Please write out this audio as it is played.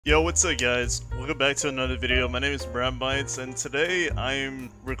Yo, what's up guys? Welcome back to another video. My name is Brad Bites and today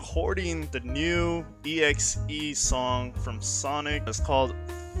I'm recording the new EXE song from Sonic. It's called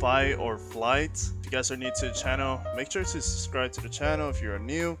Fight or Flight. If you guys are new to the channel, make sure to subscribe to the channel if you're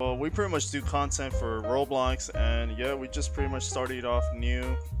new. Well, we pretty much do content for Roblox and yeah, we just pretty much started off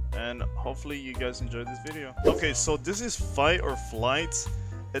new and hopefully you guys enjoyed this video. Okay, so this is Fight or Flight.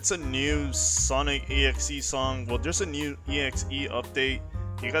 It's a new Sonic EXE song. Well, there's a new EXE update.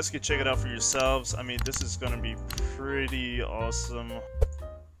 You guys can check it out for yourselves. I mean, this is gonna be pretty awesome.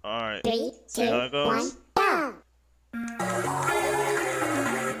 Alright, see how it goes. 1, go!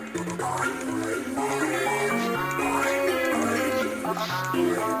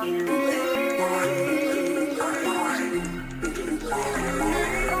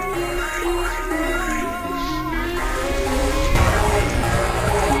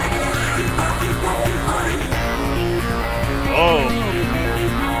 Oh.